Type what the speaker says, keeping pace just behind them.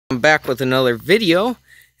I'm back with another video,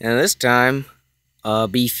 and this time, a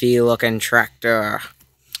beefy looking tractor.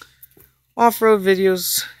 Off-road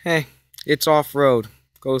videos, hey, it's off-road.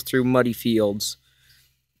 Goes through muddy fields.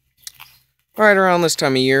 Right around this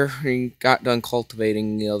time of year, we got done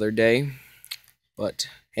cultivating the other day. But,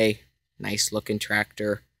 hey, nice looking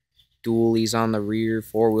tractor. Dualies on the rear,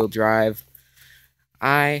 4-wheel drive.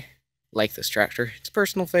 I like this tractor. It's a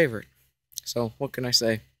personal favorite. So, what can I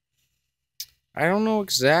say? I don't know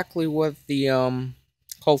exactly what the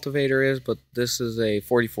cultivator is, but this is a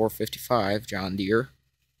 4455 John Deere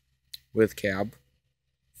with cab.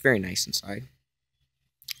 Very nice inside.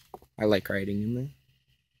 I like riding in there.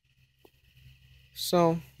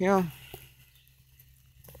 So, yeah.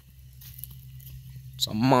 It's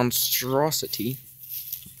a monstrosity.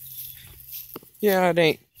 Yeah, it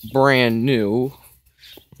ain't brand new,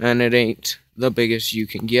 and it ain't the biggest you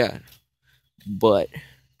can get, but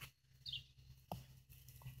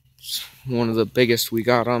it's one of the biggest we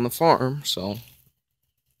got on the farm, so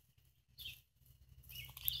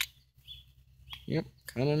yep,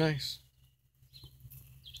 kind of nice.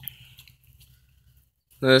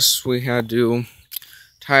 This, we had to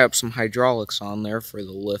tie up some hydraulics on there for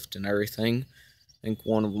the lift and everything. I think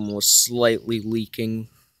one of them was slightly leaking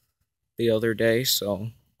the other day, so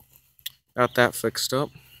got that fixed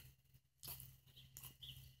up.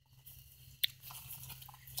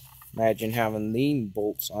 Imagine having these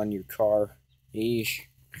bolts on your car. Eesh.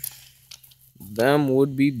 Them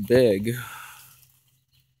would be big.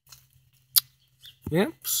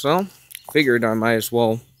 Yep, so figured I might as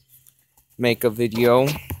well make a video,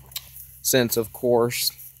 since of course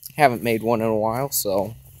haven't made one in a while,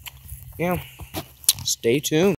 so yeah, stay tuned.